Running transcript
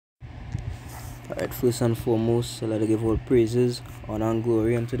Alright, first and foremost, let us give all praises, honor and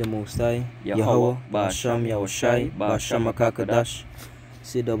glory unto the Most High, Yahweh, Basham, Yahushai, Basham Akakadash.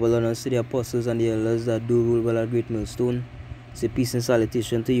 Say double honors to the apostles and the elders that do rule well at Great Millstone. Say peace and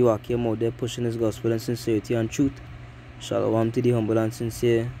salutation to Joachim out there pushing his gospel in sincerity and truth. Shalom to the humble and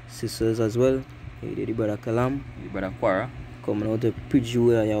sincere sisters as well. Hey, the brother Kalam. The brother Quara. Coming out to preach you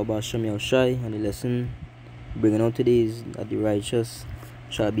with Yahweh Basham Yahushai, and the lesson bringing out today is that the righteous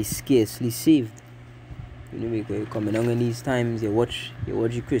shall be scarcely saved. You know, because you're coming down in these times, you watch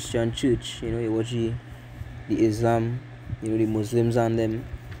the Christian church, you know, you watch the Islam, you know, the Muslims and them,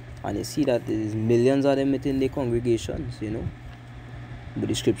 and you see that there's millions of them within their congregations, you know. But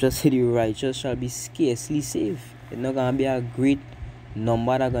the scripture say the righteous shall be scarcely saved. It's not gonna be a great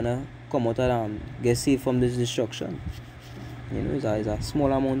number that gonna come out and get saved from this destruction. You know, it's a small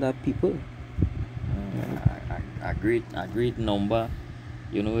amount of people. A great number,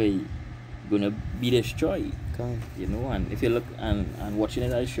 you know, gonna be destroyed. Okay. You know, and if you look and watching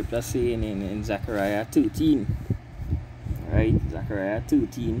it, as scripture saying in Zechariah 13, right? Zechariah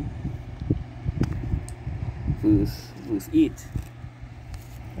 13, verse 8,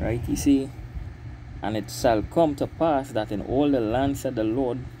 right? He say, and it shall come to pass that in all the land, said the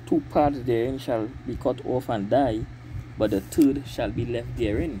Lord, 2 parts therein shall be cut off and die, but the third shall be left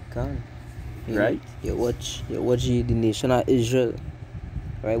therein. Okay. Right? You watch the nation of Israel.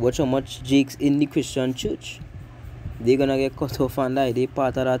 Right? Watch how much Jake's in the Christian church. They're gonna get cut off and die. They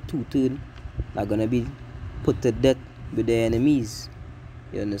part of that 2/3 are gonna be put to death with their enemies.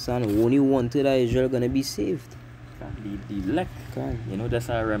 You understand? Only 1/3 of Israel gonna be saved. The elect. Okay. You know, that's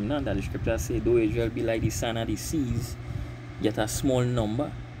a remnant that the scripture say, though Israel be like the sand of the seas, yet a small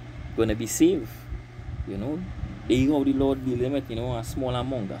number gonna be saved. You know, they how the Lord dealing with, you know, a small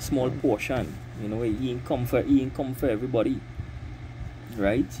amount, a small portion. You know, he ain't come for everybody.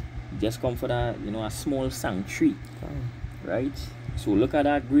 Right? Just come for that, you know, a small sanctuary. Right? So look at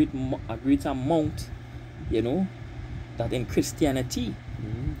that great amount, you know, that in Christianity,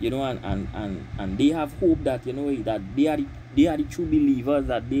 you know, and they have hope that, you know, that they are the true believers,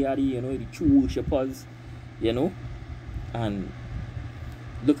 that they are the, you know, the true worshippers, you know, and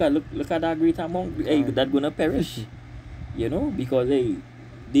look at that great amount that gonna perish, you know, because they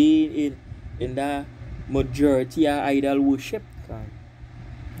in the majority are idol worship.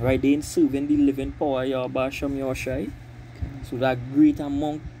 Right, they ain't serving the living power, Yahweh Shem Yahushai. So that great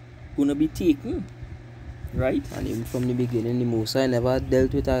amount gonna be taken. Right? And even from the beginning, the Most High never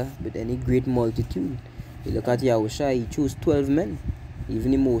dealt with any great multitude. You look at Yahushai, he chose 12 men.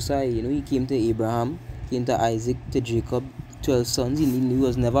 Even the Most High, you know, he came to Abraham, came to Isaac, to Jacob, 12 sons. He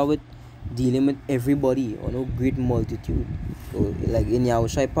was never dealing with everybody or no great multitude. So, like in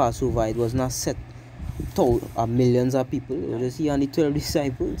Yahushai Passover, it was not set millions of people. It was just he and the 12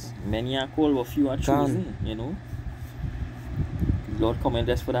 disciples. Many are called, but few are chosen, you know. Lord comment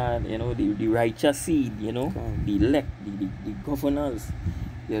just for that, you know, the righteous seed, you know, the elect, the governors,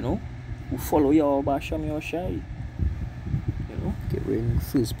 you know, who follow your Basham Yahushai. You know. Okay, we're in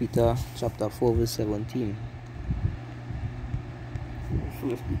 1 Peter chapter 4 verse 17.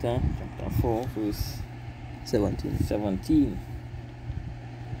 1 Peter chapter 4 verse 17.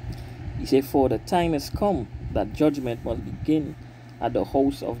 He said, for the time is come that judgment must begin at the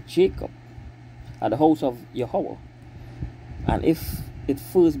house of Jacob, at the house of Yahweh. And if it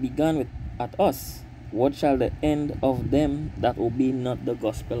first began at us, what shall the end of them that obey not the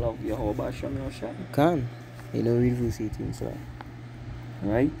gospel of Yahweh Basham Yahushai? Can. You know, read verse 18, sir.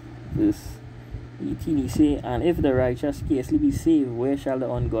 Right? Verse 18, he say, and if the righteous scarcely be saved, where shall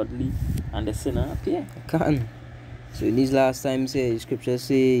the ungodly and the sinner appear? Can. So in these last times, the scriptures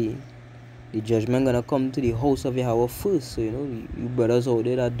say the judgment gonna come to the house of Yahweh first. So, you know, you brothers out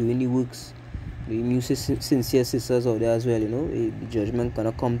there that are doing the works, the new sincere sisters out there as well, you know, the judgment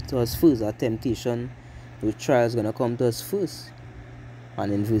gonna come to us first. Our temptation, those trials gonna come to us first.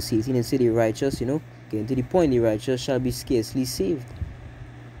 And in verse 18 it say the righteous, you know, getting to the point, the righteous shall be scarcely saved.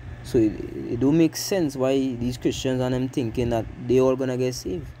 So it don't make sense why these Christians and them thinking that they all gonna get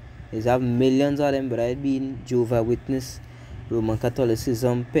saved. There's have millions of them, but I've been Jehovah's Witness, Roman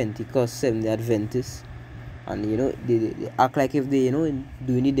Catholicism, Pentecost, Seventh-day Adventists. And you know, they act like if they, you know,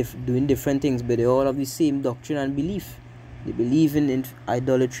 doing different things, but they all have the same doctrine and belief. They believe in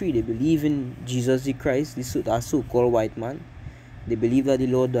idolatry. They believe in Jesus the Christ, the so-called white man. They believe that the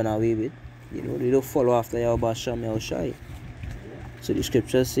Lord done away with. You know, they don't follow after Yahweh Shem Yahushai. So the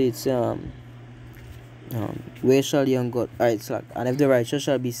scripture says, where shall the ungodly, and if the righteous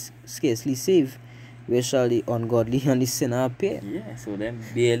shall be scarcely saved, where shall the ungodly and the sinner appear? Yeah, so them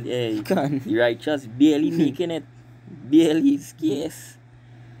barely, the righteous barely making it, barely scarce.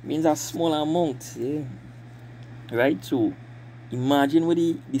 means a small amount. Yeah. Right? So imagine where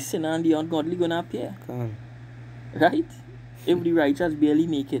the sinner and the ungodly gonna appear. Can. Right? If the righteous barely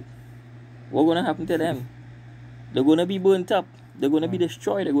make it, what's gonna happen to them? They're gonna be burnt up, they're gonna be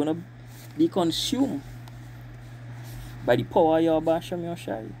destroyed, they're gonna be consumed by the power of your Basham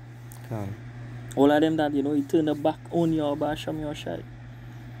Yoshai. Can. All of them that he turned the back on your Basham Yoshai.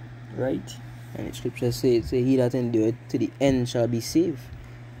 Right? And the scripture says, he that endureth to the end shall be saved.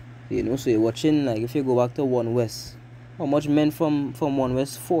 So you're watching, like, if you go back to 1 West, how much men from 1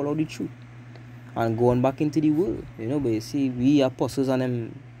 West follow the truth and going back into the world. But you see, we apostles and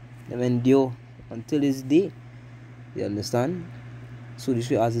them endure until this day. You understand? So this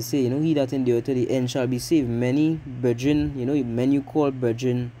way, as I say, he that endure to the end shall be saved. Many brethren, men you call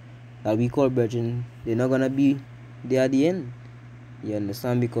brethren, that we call brethren, they're not gonna be there at the end. You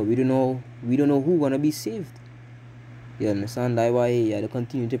understand? Because we don't know who gonna be saved. You understand? That's why you have to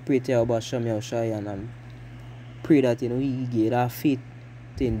continue to pray to about Sham Yahushai and pray that he give that faith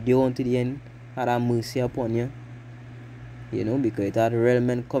to endure unto the end, have that mercy upon you. Because it had real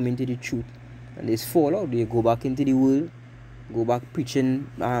men come into the truth and they fall out. They go back into the world, go back preaching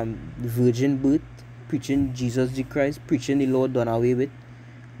the virgin birth, preaching Jesus the Christ, preaching the Lord done away with,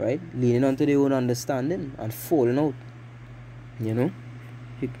 right? Leaning onto their own understanding and falling out. You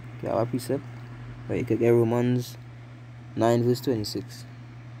have a precept, right? You could get Romans 9 verse 26.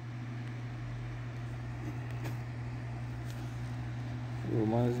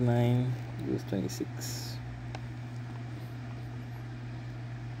 Romans 9 verse 26.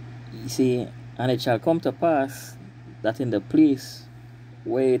 You see, and it shall come to pass that in the place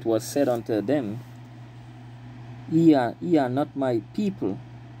where it was said unto them, ye are not my people,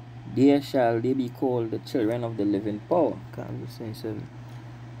 there shall they be called the children of the living power. Verse 27.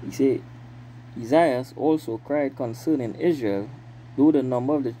 You see, Isaiah also cried concerning Israel, though the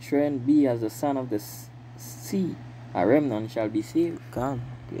number of the children be as the sand of the sea, a remnant shall be saved.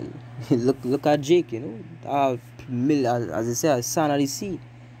 Look at Jake, as I say, a son of the sea.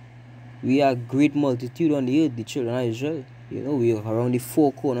 We are a great multitude on the earth, the children of Israel. We are around the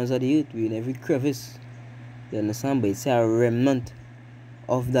four corners of the earth. We are in every crevice. You understand? But it's a remnant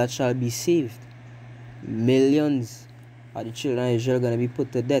of that shall be saved. Millions of the children of Israel are going to be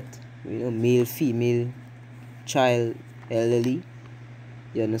put to death. Male, female, child, elderly.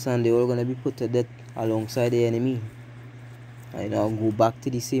 You understand? They're all going to be put to death alongside the enemy. And I'll go back to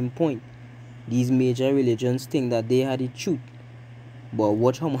the same point. These major religions think that they had the truth. But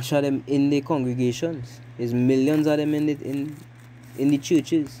watch how much of them in the congregations. There's millions of them in the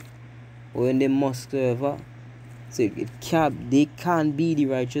churches or in the mosques or whatever. So they can't be the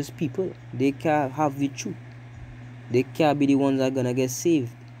righteous people. They can't have the truth. They can't be the ones that are gonna get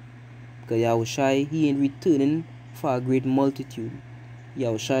saved. Because Yahushai, he ain't returning for a great multitude.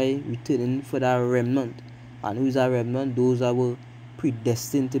 Yahushai returning for that remnant. And who's that remnant? Those that were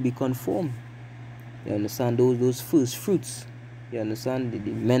predestined to be conformed. You understand? Those first fruits. You understand?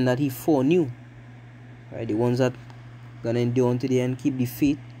 The men that he foreknew. Right? The ones that gonna endure unto the end, keep the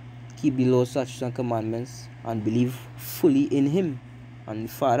faith, keep the law, statutes, and commandments, and believe fully in him and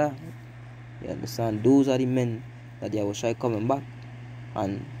the Father. You understand? Those are the men that Yahushua coming back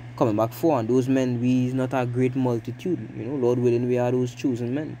and coming back for. And those men, we is not a great multitude. Lord willing, we are those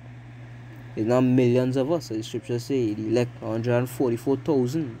chosen men. It's not millions of us. As the scriptures say, the elect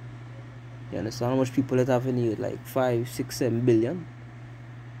 144,000. You understand how much people that have in here? Like 5, 6, 7 billion.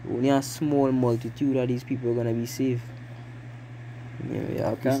 Only a small multitude of these people are gonna be saved.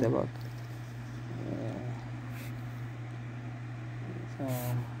 Yeah, peace about.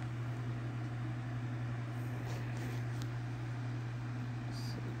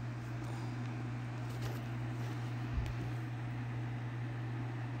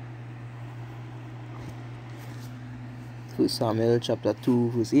 First Samuel chapter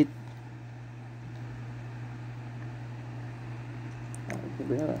 2 verse 8.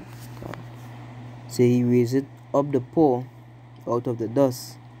 Say he raised up the poor out of the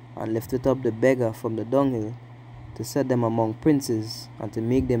dust, and lifted up the beggar from the dunghill, to set them among princes, and to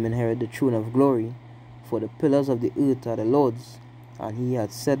make them inherit the throne of glory. For the pillars of the earth are the Lord's, and he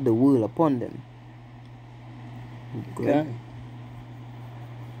hath set the world upon them. Okay.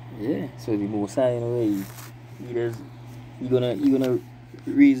 Yeah. So the Most High, he gonna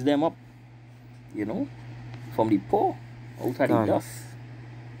raise them up, from the poor, out of the dust.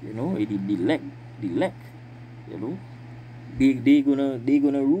 The elect. They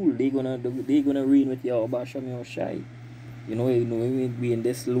gonna rule. They gonna reign with Yahweh Shem Yoshai. We in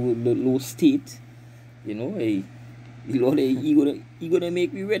this low state. The Lord, he gonna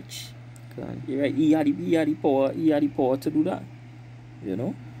make me rich. Right? He had the power. He had the power to do that.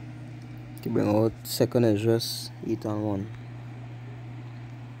 To bring out 2nd Esdras 8:1.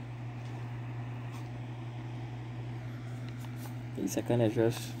 The 2nd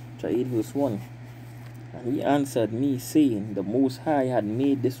Esdras 8 verse 1. And he answered me, saying, The Most High had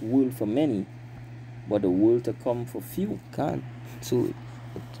made this world for many, but the world to come for few. Can. So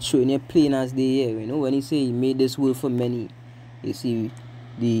showing you plain as day here, you know, when he say he made this world for many, you see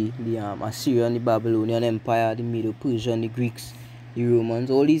the Assyrian, the Babylonian Empire, the Medo-Persian, the Greeks, the Romans,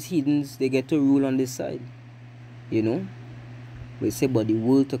 all these heathens, they get to rule on this side, you know. We say, but the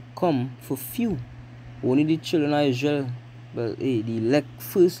world to come for few. Only the children of Israel, well, hey, the elect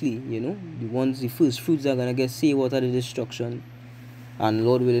firstly, you know, the first fruits are gonna get saved out of the destruction. And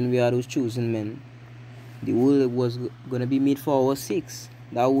Lord willing, we are those chosen men. The world was gonna be made for our sakes.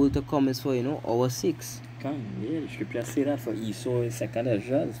 That world to come is for, you know, our sakes. Yeah, the scripture say that for Esau is 2nd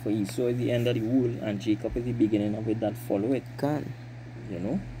Esdras, for Esau is the end of the world, and Jacob is the beginning of it that follow it. You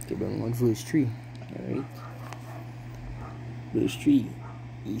know? Okay, bring on verse 3. Alright. Verse 3.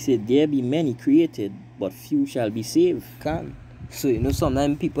 He said, There be many created, but few shall be saved. So, you know,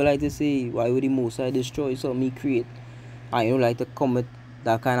 sometimes people like to say, why would the Most High destroy something he create? I don't like to come with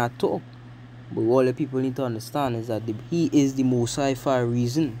that kind of talk. But all the people need to understand is that he is the Most High for a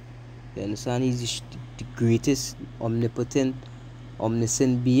reason. You understand? He's the greatest, omnipotent,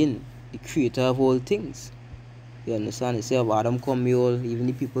 omniscient being, the creator of all things. You understand? They say of Adam come we all, even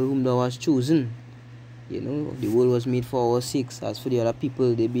the people whom thou hast chosen. You know, the world was made for our sakes. As for the other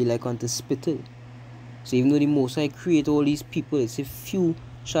people, they be like unto spittle. So even though the Most High create all these people, it says few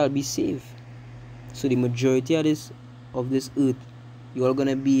shall be saved. So the majority of this earth, you're all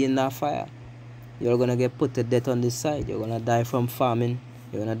gonna be in that fire. You're gonna get put to death on this side. You're gonna die from famine.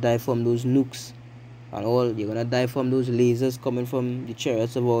 You're gonna die from those nukes and all. You're gonna die from those lasers coming from the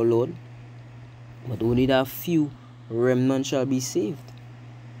chariots of our Lord. But only that few remnant shall be saved.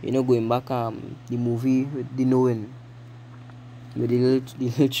 You know, going back the movie with the knowing, with the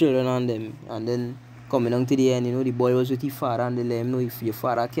little children on them, and then coming down to the end, you know, the boy was with his father and they let him know if your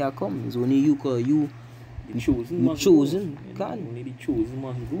father can't come, it's only you, cause you the chosen must chosen go. Only the chosen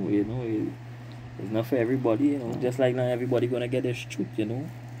must go, you know. It's not for everybody, you know. Just like not everybody gonna get this truth, you know.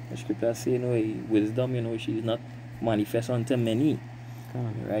 The scripture say, you know, wisdom, you know, she's not manifest unto many.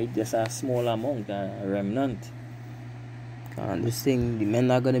 Right? Just a small amount, a remnant. And this thing, the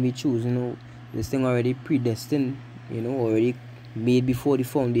men are gonna be chosen, you know. This thing already predestined, you know, already made before the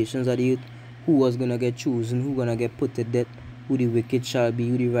foundations of the earth. Who was gonna get chosen, who gonna get put to death, who the wicked shall be,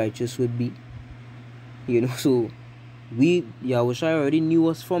 who the righteous would be. You know, so Yahushua already knew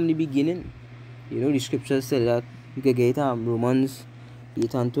us from the beginning. You know, the scripture said that you can get Romans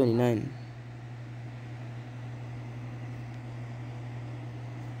 8:29.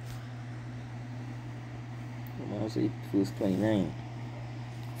 Romans 8 verse 29.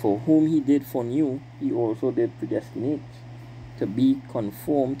 For whom he did foreknew, he also did predestinate to be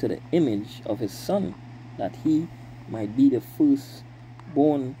conformed to the image of his Son, that he might be the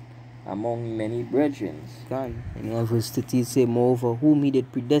firstborn among many brethren. You know, verse 30 say, moreover, whom he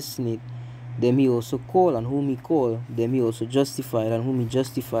did predestinate, them he also called, and whom he called, them he also justified, and whom he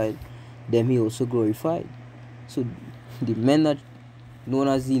justified, them he also glorified. So the men that known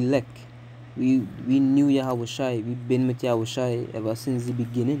as the elect, we knew Yahushua, we've been with Yahushua ever since the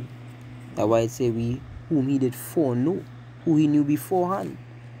beginning. That's why I say whom he did foreknow, who he knew beforehand.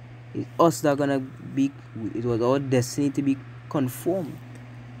 It's us that gonna be, it was our destiny to be conformed.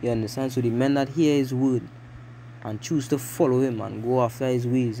 You understand? So the men that hear his word and choose to follow him and go after his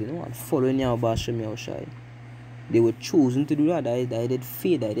ways, you know, and following Yahushua, they were chosen to do that. They did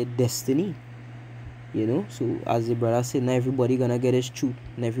fate, they did destiny. You know, so as the brother said, not everybody gonna get his truth,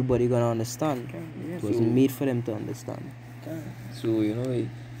 and everybody gonna understand. It wasn't made for them to understand. So you know,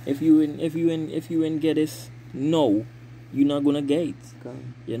 if you ain't get this no, you're not gonna get it.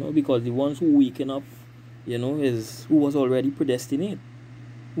 You know, because the ones who waking up, you know, is who was already predestinate,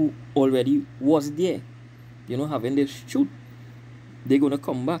 who already was there, you know, having this truth. They're gonna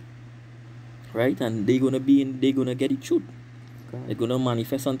come back, right? And they're gonna get the truth. It's gonna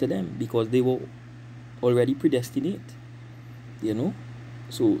manifest unto them because they were already predestinate, you know.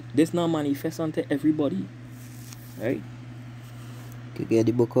 So this now manifests unto everybody, right? Okay, get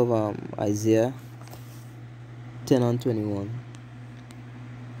the book of Isaiah 10:21.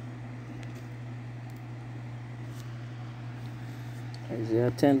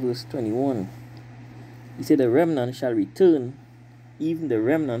 Isaiah 10 verse 21. He said, the remnant shall return, even the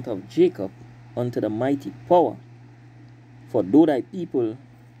remnant of Jacob, unto the mighty power. For though thy people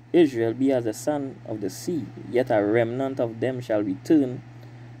Israel be as the sand of the sea, yet a remnant of them shall return.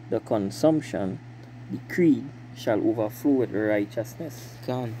 The consumption decreed shall overflow with righteousness.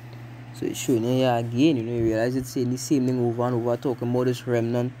 So it's showing you here again, you know, you realize it's saying the same thing over and over, talking about this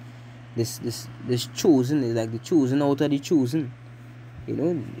remnant, this chosen, is like the chosen out of the chosen. You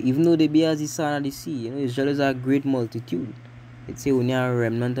know, even though they be as the sand of the sea, you know, Israel is a great multitude. It say only a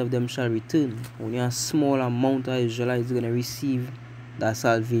remnant of them shall return. Only a small amount of Israelites gonna receive that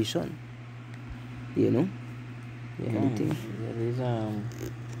salvation. You know? Yeah, anything. There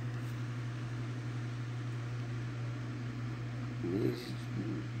is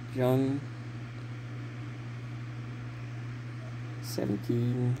John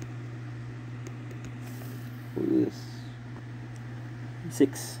 17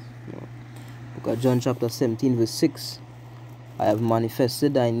 6. Book of John chapter 17 verse 6. I have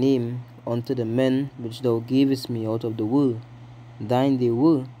manifested thy name unto the men which thou gavest me out of the world. Thine they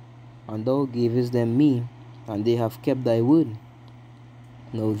were, and thou gavest them me, and they have kept thy word.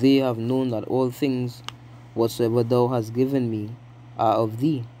 Now they have known that all things whatsoever thou hast given me are of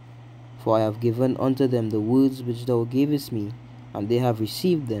thee. For I have given unto them the words which thou gavest me, and they have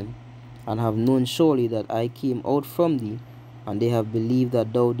received them, and have known surely that I came out from thee, and they have believed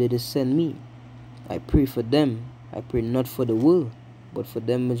that thou didst send me. I pray for them, I pray not for the world, but for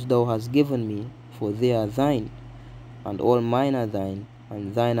them which thou hast given me, for they are thine, and all mine are thine,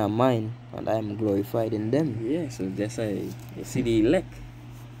 and thine are mine, and I am glorified in them. Yeah, so that's you see the elect,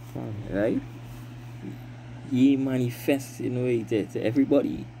 right? He manifests, you know, to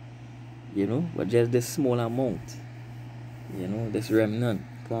everybody, you know, but just this small amount, you know, this remnant.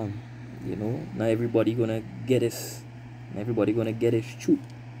 You know, not everybody gonna get this. Not everybody gonna get this truth,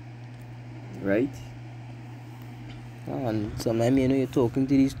 right? And sometimes, you know, you're talking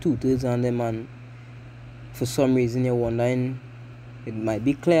to these tutors and them, and for some reason you're wondering, it might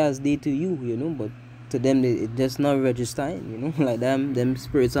be clear as day to you, you know, but to them it just not registering, you know, like them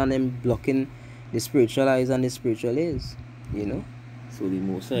spirits and them blocking the spiritual eyes and the spiritual ears, you know. So the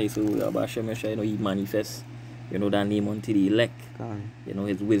Most High, so Abba, you know, he manifests, you know, that name unto the elect, you know,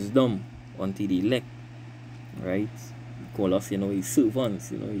 his wisdom unto the elect, right? He call us, you know, his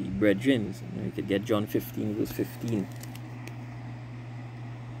servants, you know, his brethren. You know, you could get John 15 verse 15.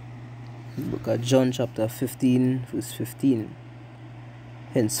 Book of John chapter 15 verse 15.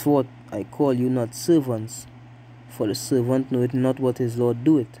 Henceforth I call you not servants, for the servant knoweth not what his Lord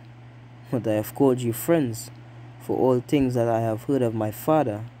doeth, but I have called you friends, for all things that I have heard of my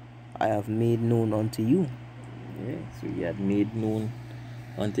Father I have made known unto you. Yeah, so he had made known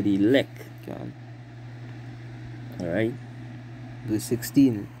unto the elect. Alright. Verse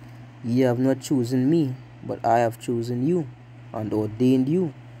 16. Ye have not chosen me, but I have chosen you, and ordained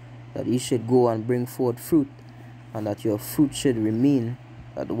you, that ye should go and bring forth fruit, and that your fruit should remain,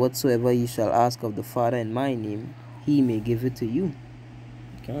 that whatsoever ye shall ask of the Father in my name, he may give it to you.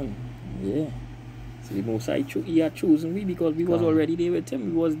 Yeah. So the Most High, he had chosen we because we was already there with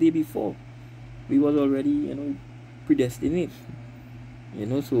him. We was there before. We was already, you know, predestinate. You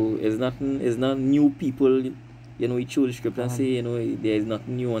know, so it's not new people, you know, he chose the scripture and say, you know, there is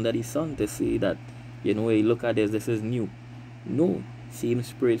nothing new under the sun to say that, you know, hey, look at this is new. No, same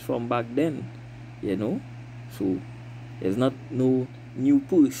spirit from back then, you know. So it's not no new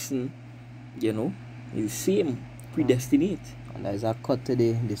person, you know, it's same predestinate. And there's a cut to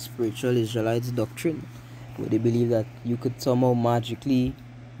the spiritual Israelites doctrine, where they believe that you could somehow magically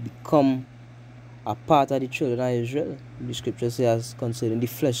become a part of the children of Israel. The scripture says concerning the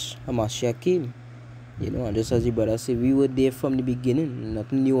flesh, Hamashiach came. You know, and just as the brother said, we were there from the beginning,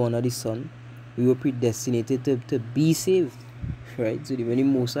 nothing new under the sun. We were predestinated to be saved. Right? So when the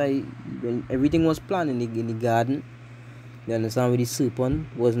Most High, when everything was planned in the garden, you understand, with the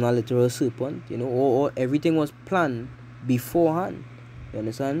serpent was not a literal serpent, you know, or everything was planned beforehand. You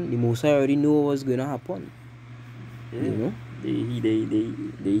understand? The Most High already knew what was going to happen. Yeah. You know?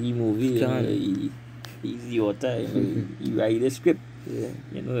 The movie, you know, he's the author, you know, he write the script. Yeah.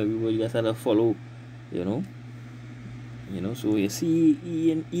 You know, everybody just had to follow, you know. You know, so you see,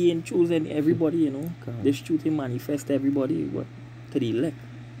 he ain't chosen everybody, you know. This truth he manifest everybody, what, to the elect,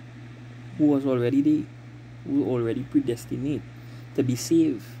 who was already there, who already predestinate to be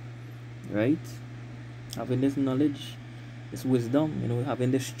saved, right? Having this knowledge, this wisdom, you know, having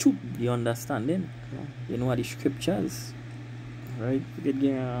this truth, the understanding, you know, the scriptures, right? You could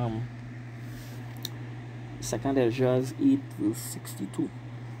get 2nd Ezra 8 verse 62.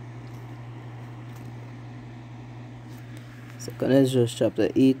 2nd Ezra chapter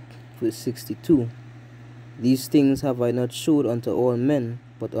 8 verse 62. These things have I not showed unto all men,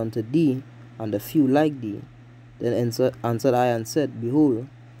 but unto thee, and a few like thee. Then answered I and said, Behold.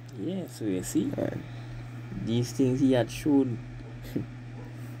 Yeah, so you see, these things he had shown,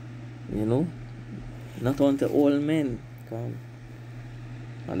 you know, not unto all men,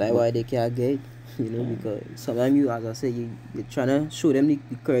 And that's why they can't get it, because sometimes you, as I say, you're trying to show them the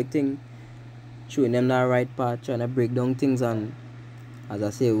correct thing, showing them that right path, trying to break down things, and as I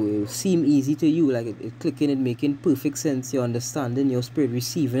say, it will seem easy to you, like it clicking, it making perfect sense, you're understanding, your spirit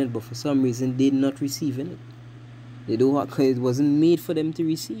receiving it, but for some reason they're not receiving it. They don't have, it wasn't made for them to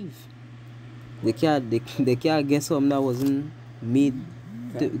receive. They can't get something that wasn't made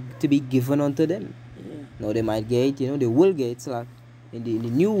to be given unto them. Now they might get it, they will get it. It's like in the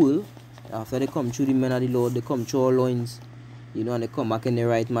new world, after they come through the men of the Lord, they come through our loins, and they come back in the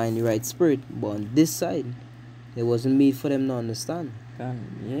right mind, the right spirit. But on this side, it wasn't made for them to understand.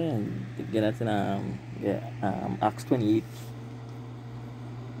 Yeah, to get that in Acts 28.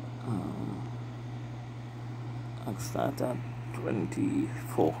 Acts start at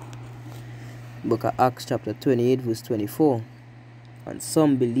 24. Book of Acts chapter 28 verse 24. And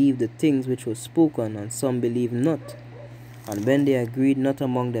some believed the things which were spoken, and some believed not. And when they agreed not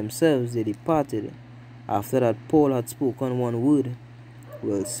among themselves, they departed. After that Paul had spoken one word,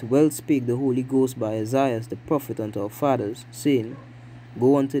 well spake the Holy Ghost by Isaiah the prophet unto our fathers, saying,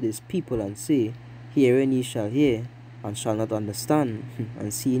 Go unto this people and say, Hearing ye shall hear, and shall not understand,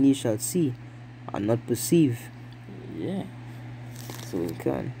 and seeing ye shall see, and not perceive. Yeah. So you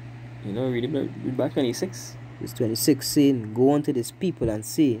can. Read back 26. Verse 26 saying, Go unto this people and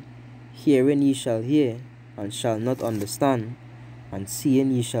say, Hearing ye shall hear, and shall not understand, and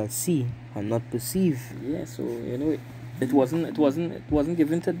seeing ye shall see, and not perceive. Yeah, so it wasn't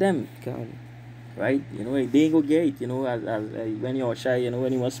given to them. Right? They ain't go get it, as when you're shy,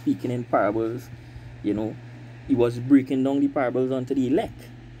 when he was speaking in parables, he was breaking down the parables onto the elect.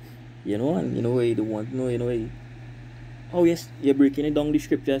 And they want to know, oh yes, you're breaking it down the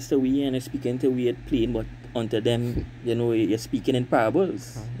scriptures to we and you're speaking to we at plain, but unto them, you're speaking in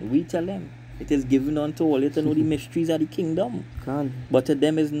parables. We tell them it is given unto all to know the mysteries of the kingdom. But to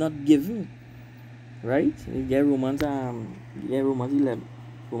them is not given. Right? You get Romans 11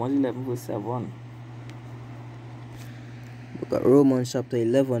 verse 7. Look at Romans chapter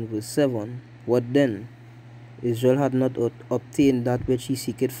 11 verse 7. What then? Israel had not obtained that which he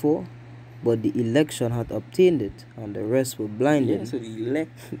seeketh for, but the election had obtained it, and the rest were blinded. Yeah, so the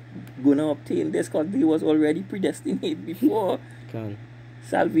elect gonna obtain this because they was already predestinated before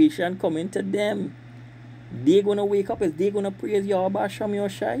salvation coming to them. They gonna wake up as they gonna praise Yahweh Shem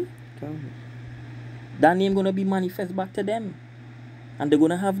Yoshai. That name gonna be manifest back to them, and they're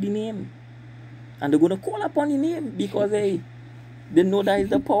gonna have the name, and they're gonna call upon the name because they know that is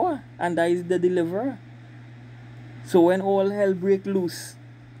the power and that is the deliverer. So when all hell break loose,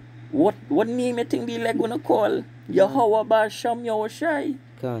 what name you think the elect gonna call? Yahweh Basham Yahushai.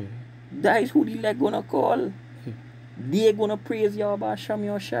 That is who the elect gonna call. They gonna praise Yahweh Basham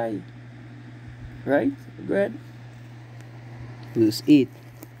Yahushai. Right? Go ahead. Verse 8.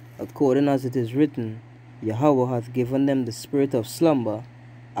 According as it is written, Yahweh hath given them the spirit of slumber,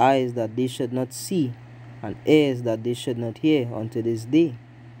 eyes that they should not see, and ears that they should not hear unto this day.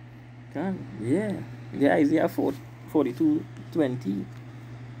 Yeah. Isaiah 42:20.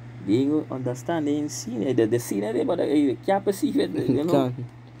 They understand, they ain't seen it. They seen it, but they can't perceive it.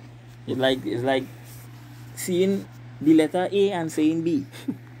 It's like seeing the letter A and saying B.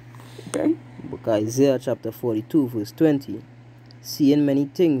 Okay? Book Isaiah chapter 42 verse 20. Seeing many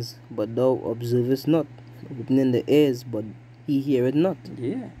things, but thou observest not. Opening the ears, but he heareth not.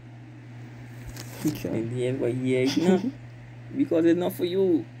 Yeah. In the end, but he heareth not. Because it's not for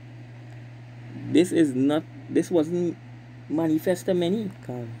you. This wasn't manifest to many.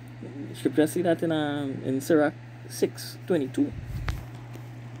 Scripture see that in Sirach 6:22.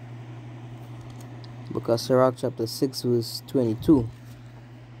 Because Sirach chapter 6 verse 22.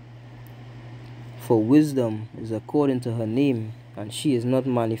 For wisdom is according to her name, and she is not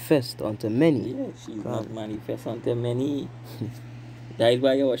manifest unto many. Yeah, she is not manifest unto many. That is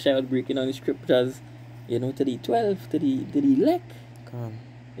why your child breaking on the scriptures, to the 12, to the elect.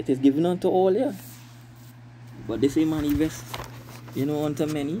 It is given unto all, yeah. But they say manifest, unto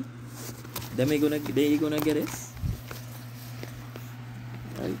many. They gonna get it.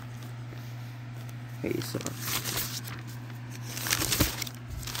 Right? Hey, sir.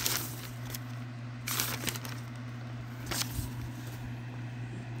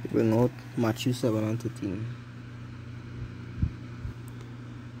 Bring out Matthew 7 and 13.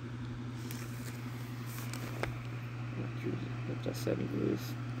 Matthew chapter 7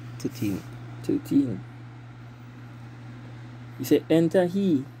 verse 13. He said, Enter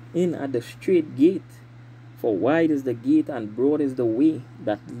he in at the straight gate, for wide is the gate and broad is the way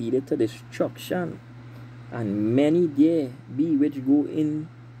that leadeth to destruction, and many there be which go in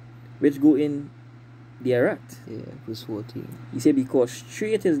thereat. Yeah, verse 14. He said, because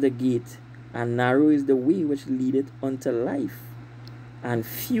straight is the gate, and narrow is the way which leadeth unto life, and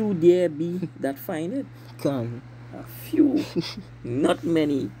few there be that find it. Can. A few, not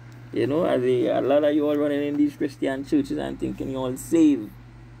many. You know, a lot of you all running in these Christian churches and thinking you all saved.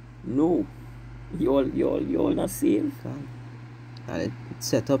 No, you all not saved. Can. And it's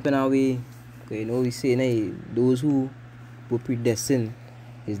set up in a way, you know, we say, hey, those who were predestined,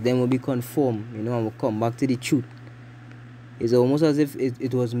 is them will be conformed, you know, and will come back to the truth. It's almost as if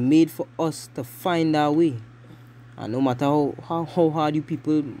it was made for us to find our way. And no matter how hard you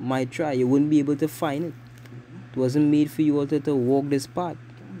people might try, you wouldn't be able to find it. It wasn't made for you all to walk this path.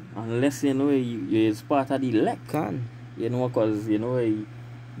 Unless, you know, you're part of the elect. Can. You know, because, you know,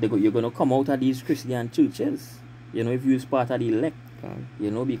 you're going to come out of these Christian churches. You know, if you're part of the elect. Can. You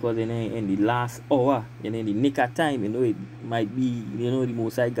know, because in the last hour, in the nick of time, you know, it might be, you know, the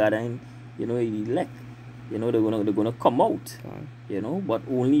Most High God and, you know, the elect. You know, they're gonna come out. Can. You know, but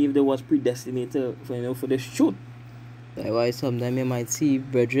only if they was predestinated for, you know, for the truth. That's why sometimes you might see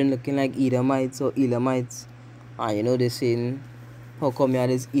brethren looking like Edomites or Elamites. And you know, they're saying, how come you have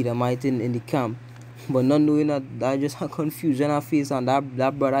this Edomite in the camp? But not knowing that just a confusion of face, and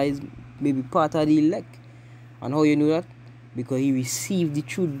that brother is maybe part of the elect. And how you know that? Because he received the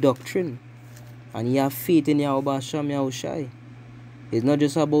true doctrine. And he have faith in Yahweh Hashem Yahushai. It's not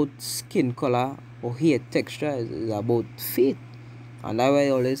just about skin color or hair texture. It's about faith. And that's why I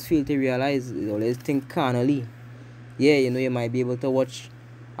always feel to realize, I always think carnally. Yeah, you know, you might be able to watch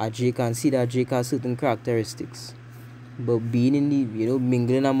a Jake and see that Jake has certain characteristics. But being in the, you know,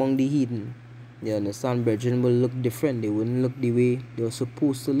 mingling among the heathen, you understand, brethren will look different. They wouldn't look the way they were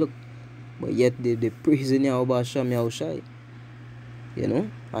supposed to look. But yet they praising Yahweh Hashem Yahushai. You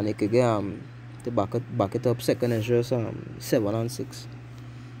know? And they could get to back it up, 2nd Ezra 7 and 6.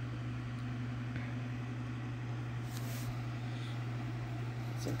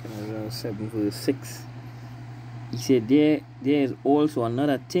 Second Ezra 7 verse 6. He said, there is also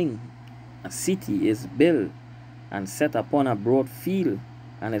another thing. A city is built and set upon a broad field,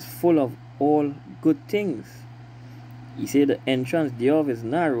 and is full of all good things. He said, the entrance thereof is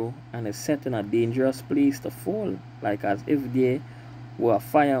narrow, and is set in a dangerous place to fall, like as if there were a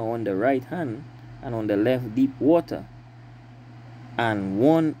fire on the right hand, and on the left deep water, and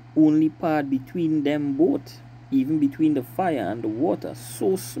one only part between them both, even between the fire and the water,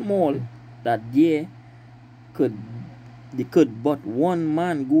 so small that there could but one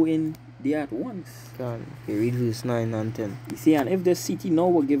man go in there at once. Can you read verse 9 and 10? You see, and if the city now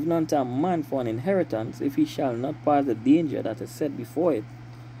were given unto a man for an inheritance, if he shall not pass the danger that is set before it,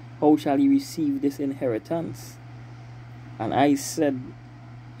 how shall he receive this inheritance? And I said,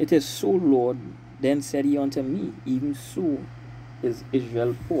 it is so, Lord. Then said he unto me, even so is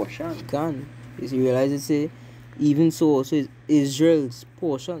Israel's portion. Can. You realize it say, even so also is Israel's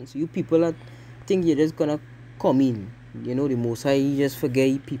portion. So you people that think you're just gonna come in, you know, the Most High, he just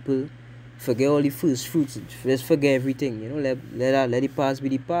forget people, forget all the first fruits, just forget everything, you know, let the past be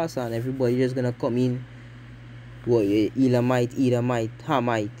the past, and everybody just gonna come in. What, Elamite,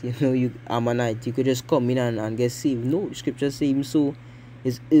 Hamite, you know, you Ammonite, you could just come in and get saved. No, the scripture say even so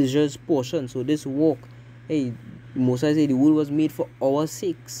is Israel's portion. So this walk, hey, Most High say the world was made for our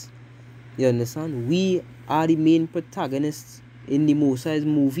sakes. You understand? We are the main protagonists in the Most High's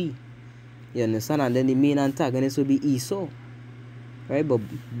movie. You understand? And then the main antagonist will be Esau. Right? But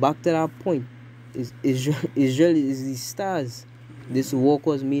back to that point, Israel is the stars. This walk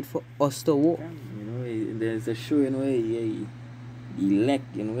was made for us to walk. You know, there's a show, you know, the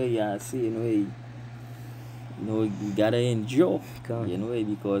elect, you know, you see, you know, you gotta endure, you know,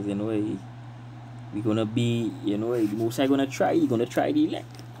 because, you know, we're gonna be, you know, the Most High gonna try the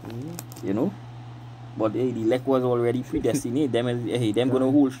elect, you know. But the elect was already predestinated. them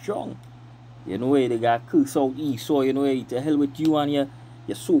gonna hold strong. You know, they got cursed out Esau, you know, to hell with you and your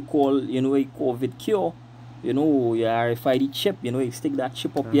so-called, you know, COVID cure. You know, you RFID the chip, you know, you stick that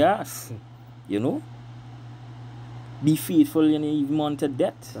chip up your ass. You know. Be faithful, you know, even unto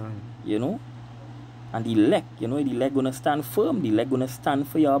death. You know. And the elect, you know, the elect gonna stand firm. The elect gonna stand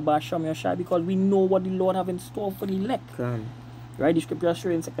for your Basham, your Shai, because we know what the Lord have in store for the elect. Right? The scripture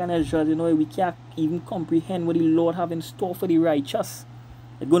shows in 2nd Ezra, you know, we can't even comprehend what the Lord have in store for the righteous.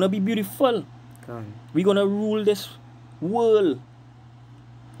 It's gonna be beautiful. We're gonna rule this world.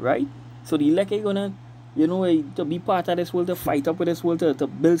 Right? So the elect are gonna, you know, to be part of this world, to fight up with this world, to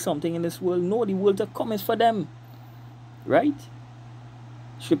build something in this world. No, the world to come is for them. Right?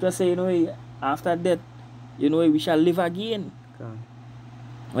 Scripture say, you know, after death, you know, we shall live again.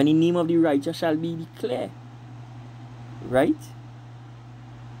 When the name of the righteous shall be declared. Right?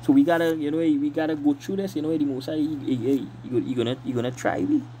 So we gotta, we gotta go through this. The Most High, he gonna try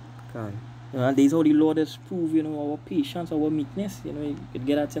me. Can. And that's how the Lord has proved, our patience, our meekness. You could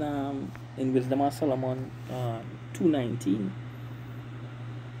get that in Wisdom of Solomon 2:19.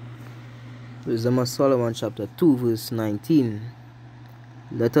 Wisdom of Solomon chapter 2 verse 19.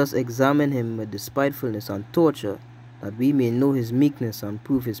 Let us examine him with despitefulness and torture, that we may know his meekness and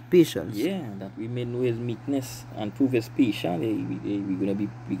prove his patience. Yeah, that we may know his meekness and prove his patience. We're gonna be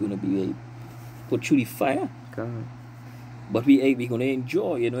put through the fire. Can. But we're gonna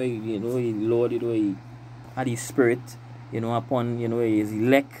enjoy, Lord, he had his spirit, upon, his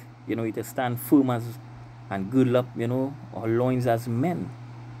elect, to stand firm as and girdle up, our loins as men.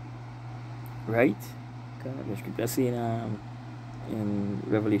 Right? The scripture saying in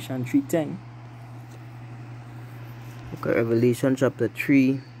Revelation 3:10. Okay, Revelation chapter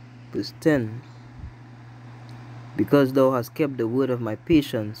 3 verse 10. Because thou hast kept the word of my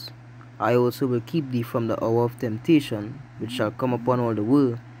patience, I also will keep thee from the hour of temptation, which shall come upon all the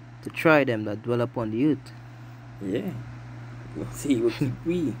world, to try them that dwell upon the earth. Yeah. See, he will keep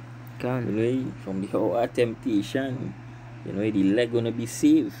we. Can. From the hour of temptation, the elect gonna be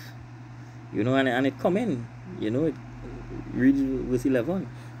saved. And it come in. Read verse 11.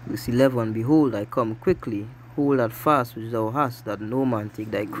 Verse 11. Behold, I come quickly. Hold that fast which thou hast, that no man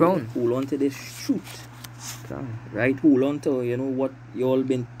take thy crown. Yeah, hold on to this truth. Can. Right? Hold on to, what you all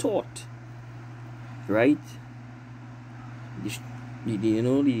been taught. Right? Because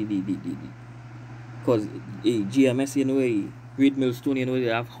GMS, Great Millstone, they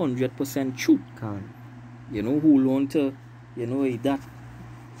have 100% truth. Can. Hold on to, that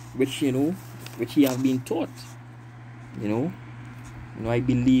which, which he have been taught. I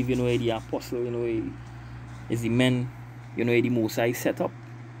believe, the apostle, is the men, the Most High set up,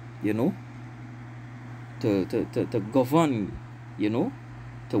 to govern,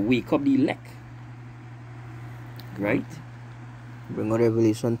 to wake up the elect. Right? Bring out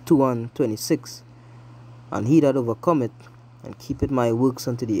Revelation 2:26. And he that overcometh and keepeth my works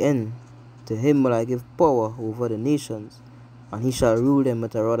unto the end, to him will I give power over the nations, and he shall rule them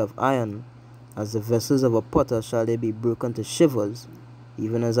with a rod of iron. As the vessels of a potter shall they be broken to shivers,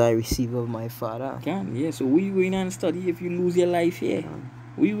 even as I receive of my Father. So we win and study if you lose your life here.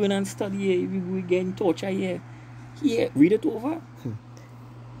 We win and study here if we get torture here. Here, read it over.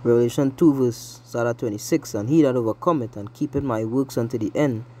 Revelation 2 verse 26. And he that overcometh and keepeth my works unto the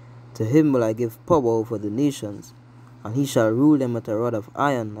end, to him will I give power over the nations, and he shall rule them with a rod of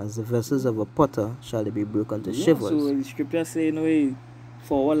iron. As the vessels of a potter shall they be broken to shivers. So the scripture say,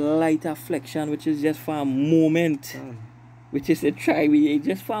 for a light affliction, which is just for a moment, which is a try,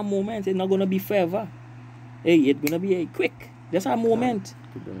 just for a moment, it's not going to be forever. It's going to be quick, just a moment.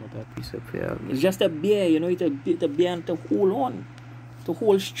 It's just a bear, it's a bear to hold on, to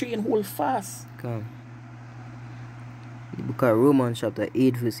hold straight and hold fast. The book of Romans chapter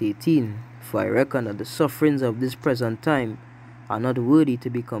 8 verse 18. For I reckon that the sufferings of this present time are not worthy to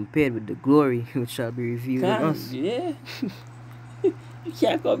be compared with the glory which shall be revealed in us. Yeah. You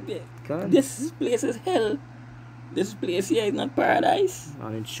can't compare. This place is hell. This place here is not paradise.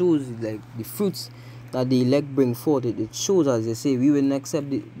 And it shows like the fruits that the elect bring forth. It shows, as they say, we will not accept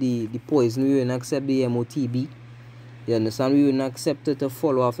the poison, we will not accept the MOTB. You understand? We will not accept it to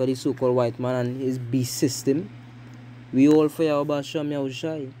follow after the so-called white man and his beast system. We all for Yahweh Shem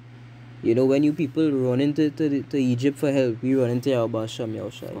Yahushai. When you people run into to Egypt for help, we run into Yahweh Shem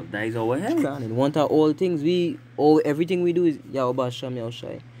Yahushai. So that is our help. And want all things, everything we do is Yahweh Shem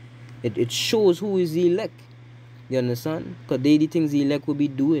Yahushai. It shows who is the elect. You understand? Because they the things the elect will be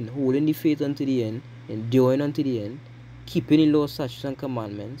doing, holding the faith unto the end, enduring unto the end, keeping the law, statutes, and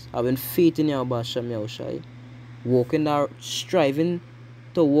commandments, having faith in Yahweh Shem Yahushai, striving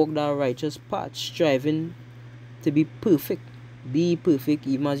to walk that righteous path, striving to be perfect. Be perfect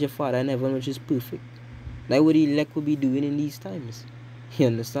even as your Father in heaven which is perfect. That's what the elect will be doing in these times. You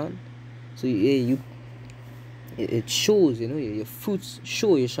understand? So it shows, your fruits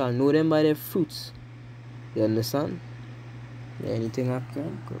show. You shall know them by their fruits. You understand? Anything I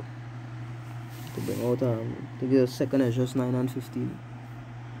can to bring out to give us 2 Ezra 9 and 15.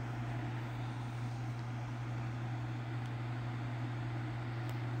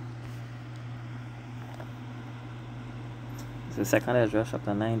 So 2 Ezra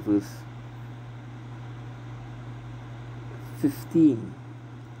chapter 9 verse 15.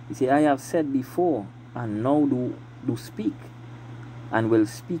 He said, I have said before, and now do speak, and will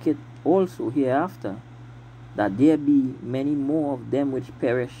speak it also hereafter, that there be many more of them which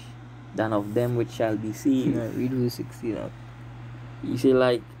perish than of them which shall be saved. Read verse 16 up. He said,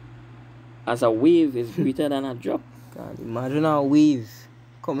 like, as a wave is greater than a drop. God, imagine a wave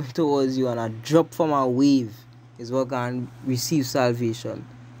coming towards you, and a drop from a wave is what can receive salvation.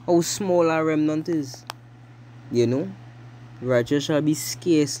 How small a remnant is, you know. Righteous shall be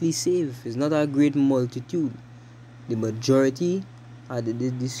scarcely saved. It's not a great multitude. The majority of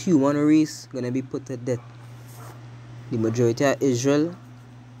this human race gonna be put to death. The majority of Israel,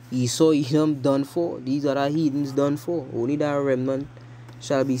 Esau, Edom done for. These other heathens done for. Only that remnant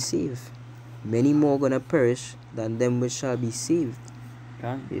shall be saved. Many more gonna perish than them which shall be saved.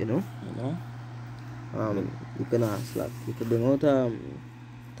 You know? You can ask that. You can bring out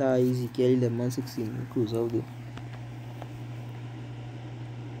Ezekiel 11:16. Cruise out there.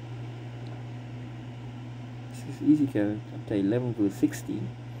 Ezekiel chapter 11 verse 16.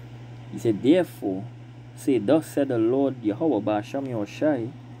 He said, therefore, say, thus said the Lord Yahweh Ba'asham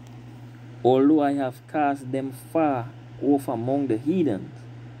Yahushai, although I have cast them far off among the heathens,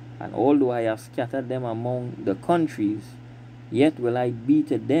 and although I have scattered them among the countries, yet will I be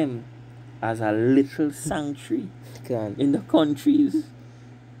to them as a little sanctuary in the countries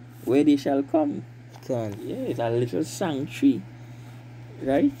where they shall come. Yes, a little sanctuary.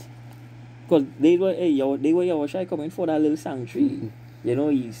 Right? Because they were Yahushai coming for that little sanctuary. You know,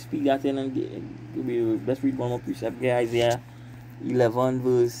 he speak that in, and let's read one more precept. Isaiah 11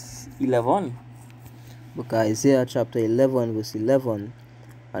 verse 11. Book of Isaiah chapter 11 verse 11.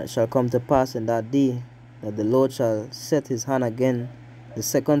 And it shall come to pass in that day that the Lord shall set his hand again the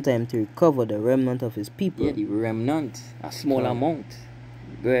second time to recover the remnant of his people. Yeah, the remnant, a small amount.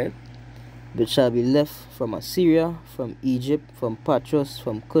 Go ahead. Which shall be left from Assyria, from Egypt, from Patros,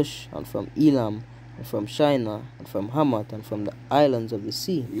 from Cush, and from Elam, and from Shinar, and from Hamath, and from the islands of the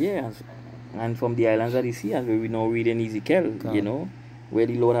sea. Yes, and from the islands of the sea, as we now read in Ezekiel, you know, where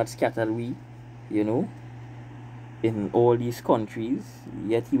the Lord had scattered we, you know, in all these countries,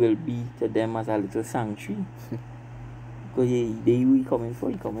 yet he will be to them as a little sanctuary. Because they will coming for,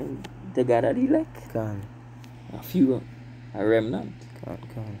 he coming to gather the elect. A few, a remnant.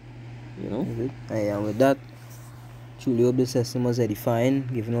 You know? And with that, truly hope this lesson was edifying,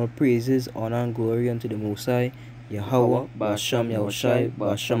 giving all praises, honor, and glory unto the Most High, Yahweh, Ba'asham Yahushai,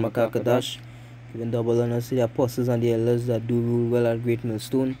 Ba'asham Akakadash, giving double honors to the apostles and the elders that do rule well at Great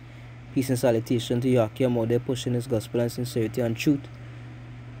Millstone. Peace and salutation to Yakim out there pushing his gospel and sincerity and truth.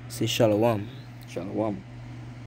 Say Shalom. Shalom.